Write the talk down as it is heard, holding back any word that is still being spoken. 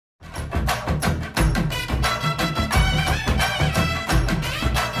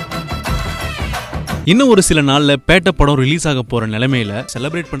இன்னும் ஒரு சில நாள்ல பேட்ட படம் ரிலீஸ் ஆக போற நிலைமையில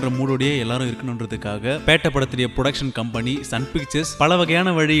செலிப்ரேட் பண்ற மூடோடயே எல்லாரும் இருக்கணும்ன்றதுக்காக பேட்ட படத்துடைய ப்ரொடக்ஷன் கம்பெனி சன் பிக்சர்ஸ் பல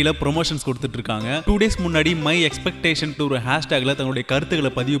வகையான வழியில ப்ரொமோஷன்ஸ் கொடுத்துட்டு இருக்காங்க. 2 days முன்னாடி மை எக்ஸ்பெக்டேஷன் ஒரு ஹேஷ்டேக்ல தங்களுடைய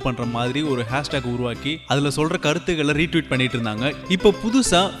கருத்துக்களை பதிவு பண்ற மாதிரி ஒரு ஹேஷ்டேக் உருவாக்கி அதுல சொல்ற கருத்துக்களை ரீட்வீட் பண்ணிட்டு இருந்தாங்க. இப்போ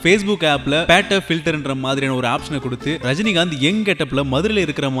புதுசா Facebook ஆப்ல பேட்ட ஃபில்டர்ன்ற மாதிரியான ஒரு ஆப்ஷனை கொடுத்து ரஜினிகாந்த் யங் கெட்டப்ல மதுரையில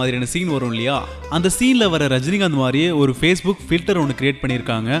இருக்கிற மாதிரியான சீன் வரும் இல்லையா, அந்த சீன்ல வர ரஜினிகாந்த் மாதிரியே ஒரு Facebook ஃபில்டர் ஒன்று கிரியேட்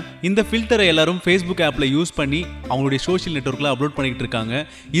பண்ணியிருக்காங்க. இந்த ஃபில்டரை எல்லாரும் Facebook ஆப்ல யூஸ் பண்ணி அவங்களுடைய சோஷியல் நெட்வொர்க்ல அப்லோட் பண்ணிட்டு இருக்காங்க.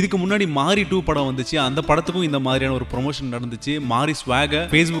 இதுக்கு முன்னாடி மாரி 2 படம் வந்துச்சு, அந்த படத்துக்கும் இந்த மாதிரியான ஒரு ப்ரொமோஷன் நடந்துச்சு. மாரி ஸ்வாக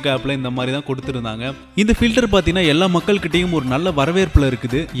Facebook ஆப்ல இந்த மாதிரி தான் கொடுத்திருந்தாங்க. இந்த ஃபில்டர் பாத்தீங்கன்னா எல்லா மக்கள்கிட்டயும் ஒரு நல்ல வரவேற்புல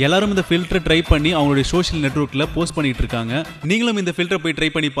இருக்குது. எல்லாரும் இந்த ஃபில்டரை ட்ரை பண்ணி அவங்களுடைய சோஷியல் நெட்வொர்க்ல போஸ்ட் பண்ணிட்டு இருக்காங்க. நீங்களும் இந்த ஃபில்டரை போய் ட்ரை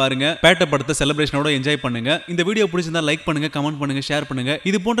பண்ணி பாருங்க. பேட்ட படத்தை செலிப்ரேஷனோட என்ஜாய் பண்ணுங்க. இந்த வீடியோ பிடிச்சிருந்தா லைக் பண்ணுங்க, கமெண்ட் பண்ணுங்க, ஷேர் பண்ணுங்க.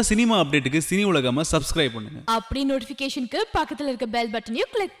 இது போன்ற சினிமா அப்டேட்டுக்கு சினி உலகமா சப்ஸ்கிரைப் பண்ணுங்க. அப்படி நோட்டிபிகேஷனுக்கு பக்கத்துல இருக்க பெல்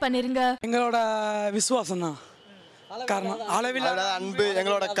பட்டனையும் கிளிக் பண்ணிருங்க. எங்களோட விசுவாசம் தான் காரணம். அளவில்லாத அன்பு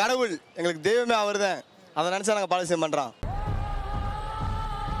எங்களோட கடவுள், எங்களுக்கு தெய்வமே அவர்தான். அதை நினைச்சா நாங்க பாலிசியம் பண்றோம்.